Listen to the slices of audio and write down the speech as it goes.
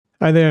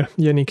Hi there,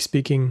 Yannick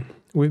speaking.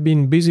 We've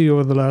been busy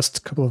over the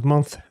last couple of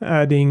months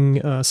adding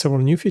several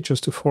new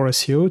features to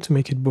 4SEO to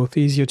make it both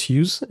easier to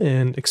use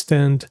and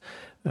extend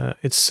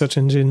its search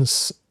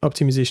engine's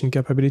optimization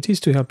capabilities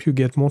to help you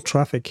get more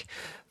traffic.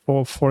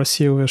 For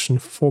 4SEO version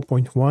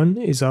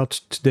 4.1 is out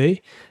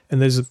today,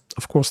 and there's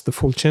of course the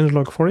full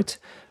changelog for it.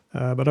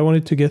 But I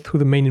wanted to get through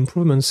the main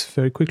improvements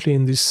very quickly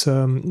in this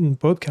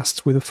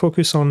podcast with a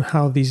focus on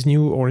how these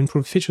new or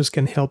improved features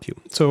can help you.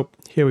 So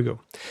here we go.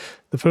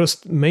 The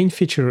first main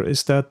feature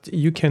is that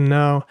you can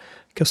now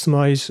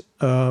customize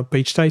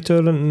page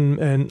title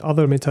and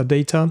other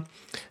metadata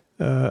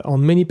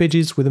on many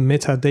pages with a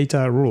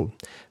metadata rule.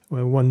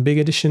 One big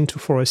addition to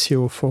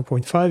 4SEO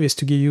 4.5 is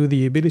to give you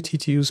the ability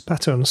to use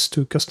patterns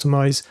to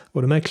customize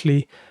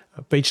automatically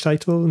page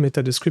title,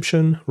 meta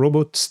description,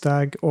 robots,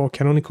 tag, or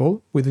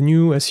canonical with a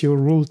new SEO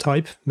rule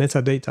type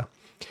metadata.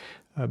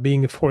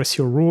 Being a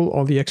 4SEO rule,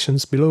 all the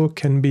actions below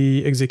can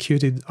be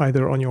executed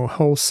either on your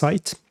whole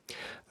site,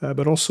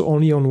 but also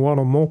only on one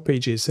or more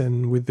pages,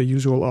 and with the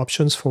usual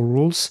options for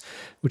rules,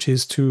 which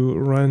is to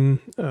run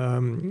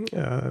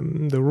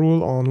the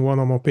rule on one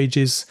or more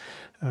pages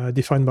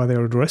defined by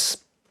their address,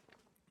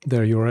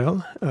 their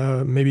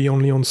URL, maybe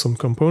only on some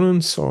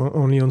components or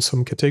only on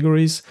some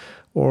categories,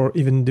 or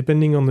even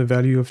depending on the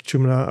value of a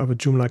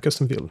Joomla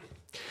custom field.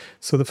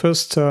 So the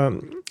first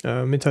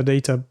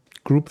metadata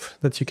group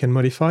that you can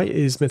modify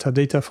is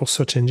metadata for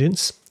search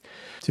engines,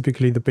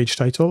 typically the page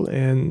title.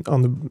 And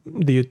on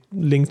the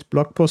linked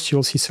blog post,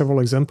 you'll see several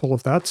examples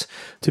of that.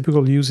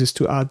 Typical use is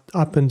to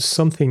append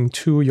something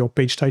to your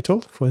page title,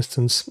 for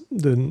instance,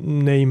 the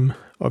name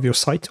of your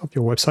site, of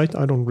your website.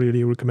 I don't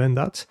really recommend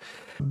that.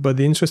 But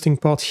the interesting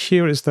part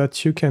here is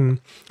that you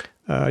can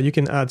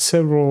add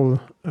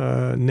several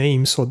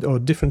names or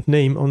different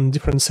name on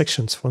different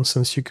sections. For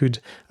instance, you could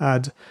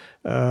add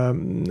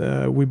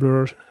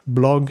Weber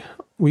blog.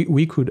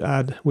 We could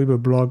add Weber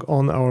blog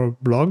on our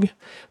blog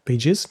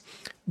pages,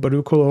 but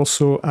we could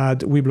also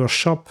add Weber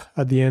shop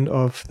at the end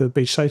of the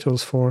page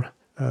titles for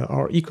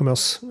our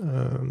e-commerce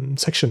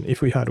section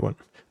if we had one,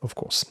 of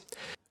course.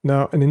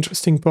 Now, an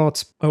interesting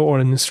part or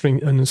an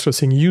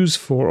interesting use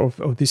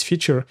of this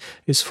feature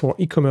is for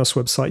e-commerce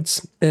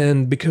websites.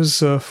 And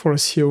because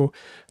 4SEO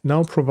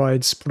now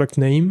provides product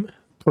name,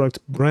 product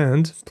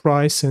brand,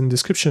 price, and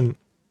description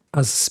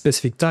as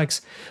specific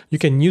tags, you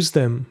can use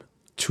them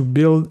to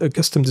build a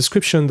custom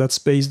description that's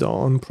based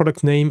on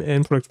product name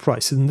and product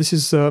price. And this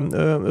is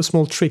a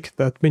small trick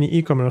that many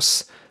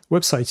e-commerce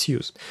websites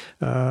use.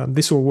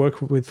 This will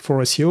work with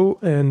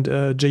 4SEO and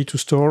J2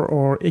 Store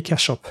or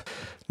Ekashop.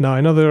 Now,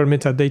 another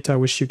metadata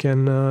which you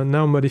can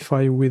now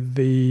modify with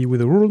the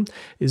rule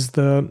is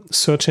the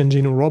search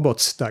engine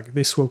robots tag.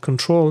 This will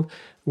control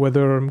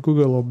whether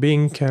Google or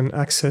Bing can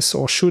access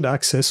or should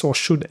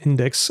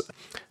index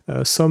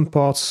some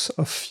parts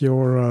of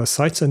your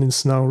sites, and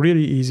it's now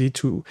really easy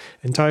to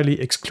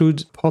entirely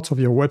exclude part of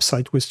your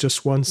website with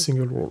just one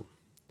single rule.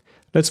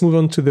 Let's move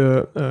on to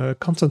the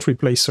content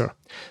replacer.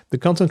 The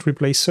content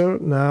replacer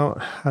now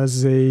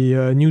has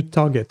a new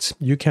target.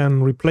 You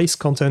can replace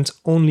content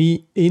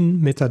only in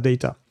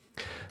metadata.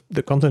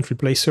 The content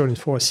replacer in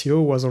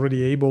 4SEO was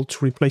already able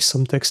to replace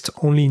some text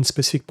only in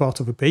specific part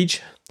of a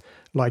page,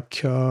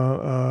 like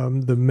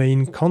the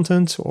main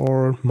content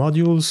or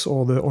modules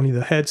or only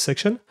the head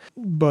section.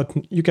 But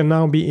you can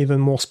now be even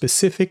more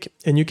specific,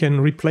 and you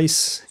can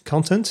replace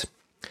content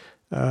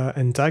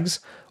and tags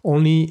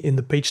only in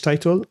the page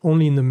title,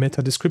 only in the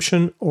meta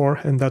description,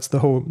 and that's the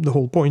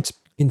whole point,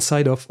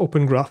 inside of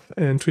Open Graph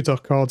and Twitter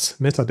Cards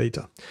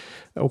metadata.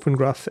 Open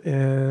Graph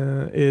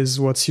is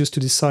what's used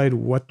to decide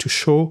what to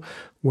show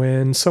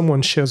when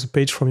someone shares a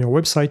page from your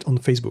website on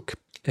Facebook,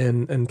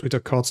 and Twitter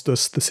Cards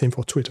does the same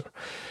for Twitter.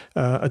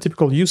 A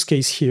typical use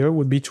case here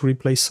would be to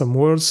replace some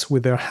words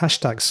with their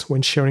hashtags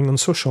when sharing on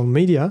social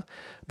media,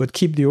 but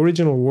keep the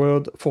original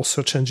word for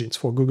search engines,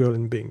 for Google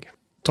and Bing.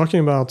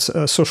 Talking about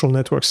social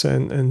networks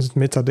and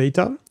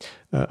metadata,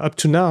 up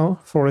to now,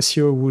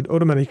 4SEO would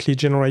automatically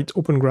generate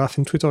Open Graph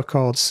and Twitter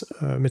Cards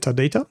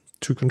metadata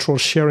to control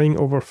sharing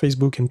over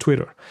Facebook and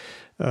Twitter.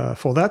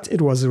 For that,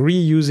 it was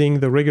reusing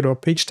the regular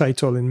page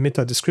title and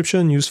meta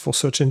description used for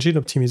search engine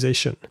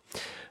optimization.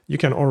 You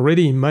can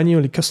already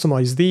manually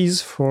customize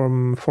these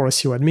from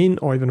 4SEO admin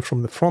or even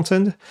from the front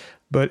end,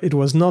 but it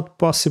was not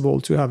possible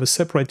to have a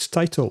separate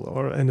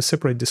title and a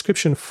separate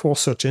description for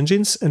search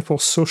engines and for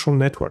social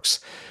networks.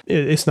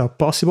 It's now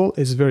possible,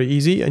 it's very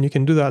easy, and you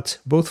can do that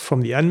both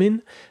from the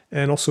admin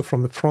and also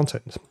from the front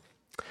end.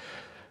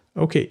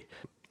 Okay,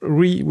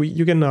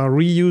 you can now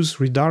reuse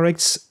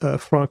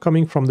redirects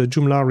coming from the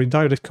Joomla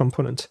redirect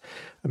component.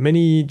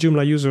 Many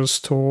Joomla users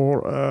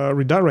store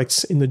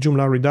redirects in the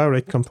Joomla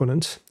redirect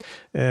component,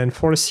 and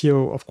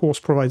 4SEO, of course,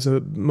 provides a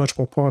much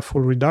more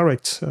powerful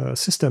redirect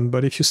system.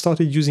 But if you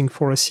started using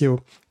 4SEO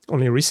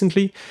only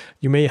recently,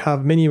 you may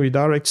have many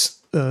redirects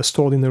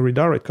stored in the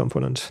redirect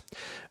component.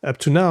 Up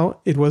to now,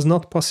 it was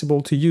not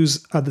possible to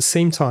use at the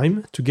same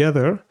time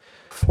together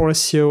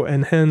 4SEO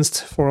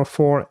enhanced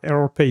 404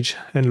 error page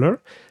handler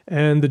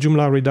and the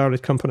Joomla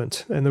redirect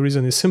component. And the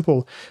reason is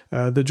simple.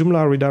 The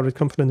Joomla redirect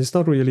component is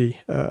not really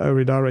a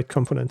redirect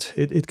component.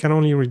 It can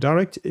only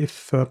redirect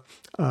if a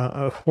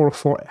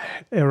 404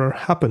 error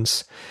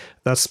happens.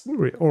 That's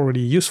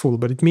already useful,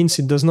 but it means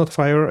it does not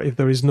fire if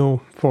there is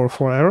no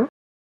 404 error.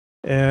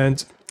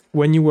 And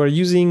when you were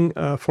using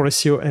for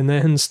SEO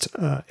enhanced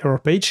error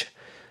page,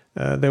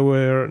 there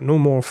were no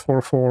more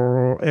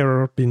 404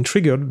 error being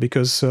triggered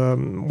because,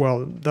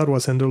 that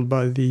was handled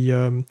by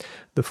the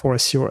for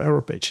SEO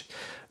error page.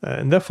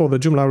 And therefore, the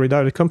Joomla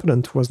redirect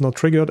component was not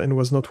triggered and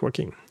was not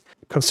working.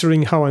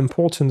 Considering how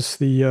important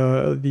the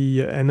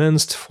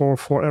enhanced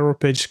for error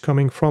page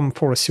coming from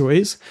for SEO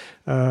is,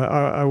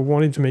 I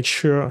wanted to make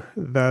sure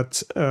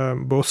that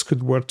both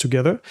could work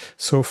together.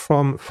 So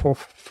from for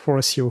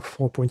SEO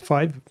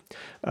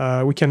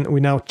 4.5, we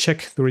now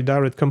check the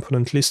redirect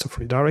component list of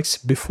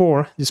redirects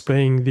before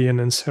displaying the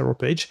enhanced error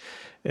page.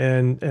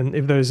 And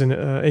if there is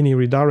any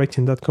redirect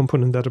in that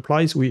component that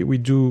applies, we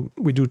do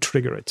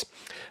trigger it.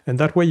 And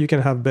that way you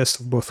can have best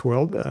of both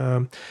worlds.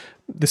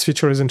 This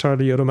feature is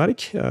entirely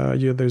automatic.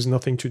 There's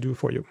nothing to do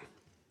for you.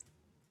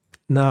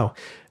 Now,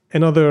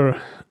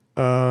 another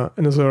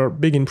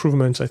big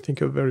improvement, I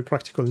think a very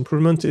practical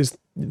improvement, is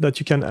that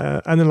you can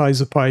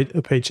analyze a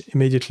page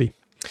immediately.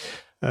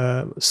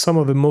 Some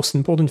of the most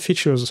important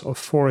features of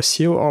for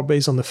SEO are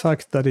based on the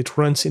fact that it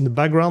runs in the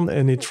background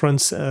and it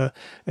runs an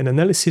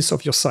analysis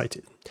of your site.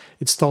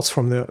 It starts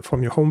from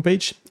your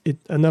homepage. It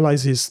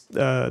analyzes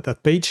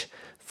that page,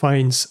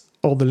 finds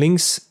all the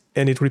links,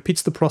 and it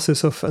repeats the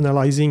process of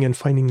analyzing and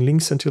finding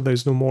links until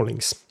there's no more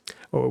links.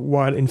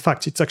 While in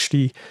fact, it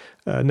actually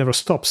never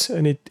stops,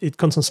 and it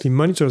constantly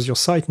monitors your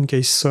site in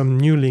case some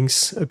new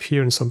links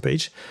appear in some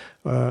page,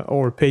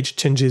 or a page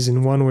changes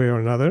in one way or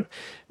another,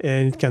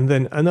 and it can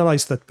then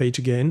analyze that page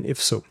again if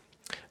so.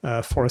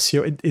 For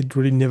SEO, it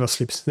really never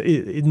sleeps.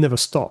 It never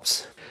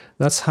stops.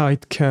 That's how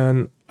it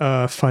can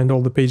find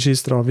all the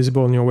pages that are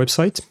visible on your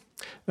website,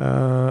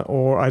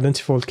 or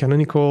identify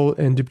canonical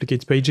and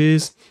duplicate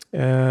pages,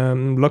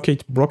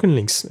 locate broken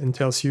links, and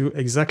tells you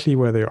exactly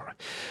where they are.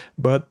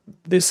 But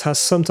this has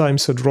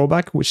sometimes a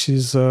drawback, which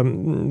is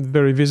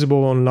very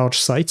visible on large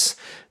sites.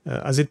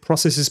 As it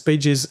processes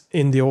pages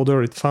in the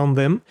order it found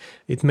them,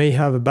 it may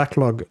have a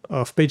backlog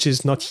of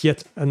pages not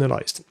yet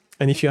analyzed.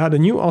 And if you add a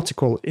new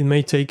article, it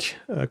may take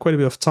quite a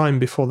bit of time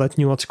before that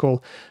new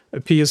article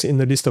appears in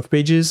the list of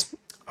pages,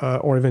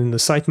 or even in the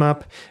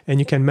sitemap, and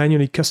you can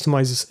manually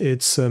customize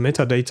its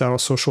metadata or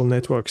social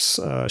networks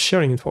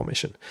sharing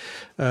information.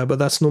 But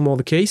that's no more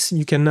the case.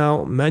 You can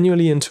now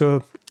manually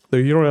enter the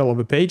URL of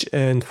a page,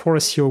 and for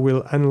SEO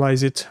will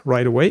analyze it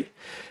right away.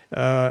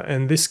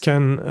 And this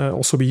can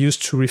also be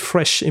used to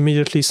refresh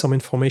immediately some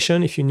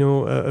information. If you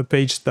know a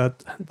page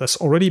that's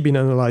already been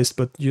analyzed,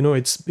 but you know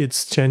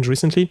it's changed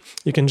recently,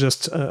 you can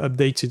just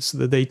update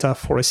the data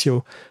for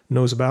SEO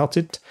knows about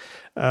it.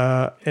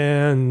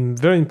 And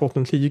very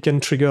importantly, you can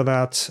trigger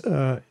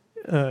that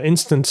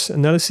instant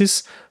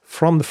analysis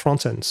from the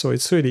front end. So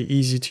it's really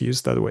easy to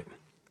use that way.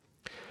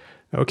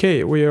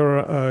 Okay, we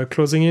are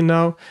closing in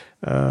now.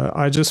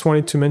 I just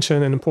wanted to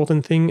mention an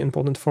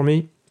important for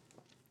me.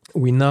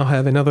 We now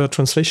have another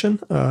translation.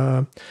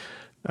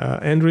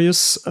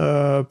 Andreas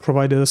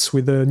provided us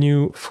with a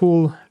new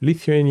full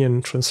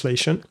Lithuanian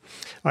translation.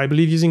 I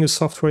believe using a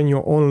software in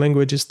your own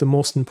language is the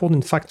most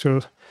important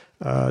factor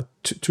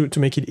to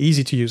make it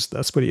easy to use.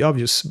 That's pretty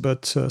obvious,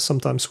 but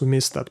sometimes we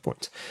miss that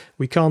point.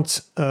 We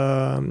can't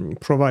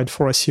provide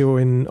for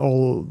SEO in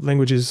all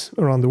languages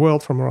from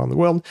around the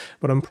world,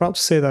 but I'm proud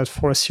to say that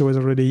for SEO is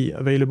already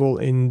available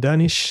in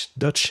Danish,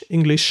 Dutch,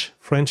 English,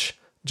 French,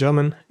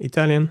 German,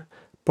 Italian,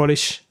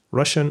 Polish,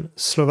 Russian,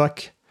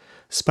 Slovak,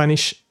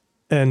 Spanish,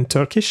 and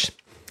Turkish,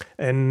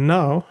 and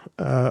now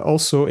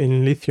also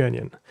in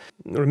Lithuanian.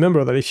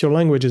 Remember that if your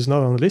language is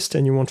not on the list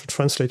and you want to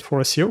translate for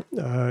SEO,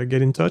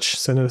 get in touch,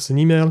 send us an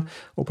email,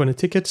 open a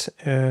ticket,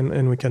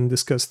 and we can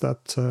discuss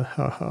that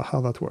how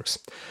that works.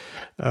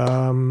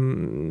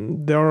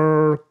 There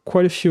are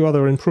quite a few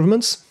other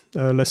improvements,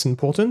 less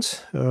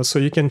important, so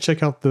you can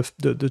check out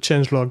the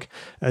changelog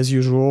as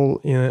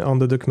usual on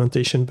the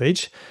documentation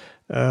page.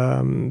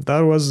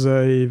 That was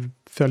a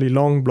fairly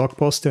long blog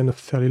post and a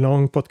fairly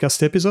long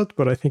podcast episode,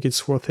 but I think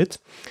it's worth it.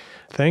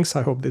 Thanks.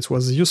 I hope this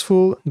was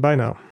useful. Bye now.